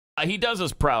he does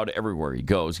us proud everywhere he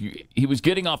goes. He was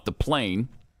getting off the plane,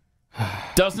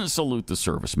 doesn't salute the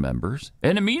service members,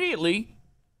 and immediately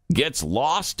gets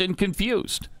lost and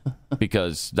confused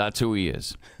because that's who he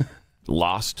is.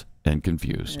 Lost and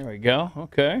confused. There we go.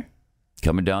 Okay.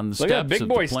 Coming down the steps. Look at that big of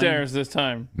boy the plane. stairs this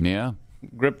time. Yeah.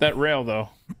 Grip that rail, though.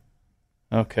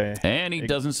 Okay. And he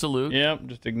doesn't salute. Yep,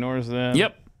 just ignores them.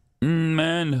 Yep.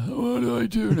 Man, what do I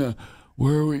do now?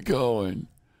 Where are we going?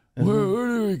 Where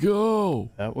do we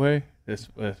go? That way? This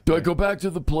way? Do I go back to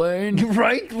the plane?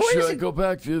 Right? Should I go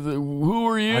back to the... Who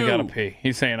are you? I gotta pee.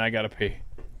 He's saying, I gotta pee.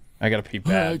 I gotta pee I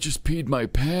bad. just peed my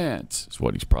pants, is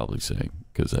what he's probably saying.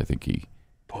 Because I think he...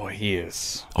 Boy, he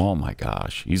is. Oh, my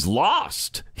gosh. He's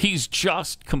lost. He's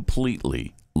just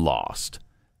completely lost.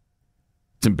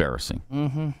 It's embarrassing.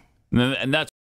 Mm-hmm. And that's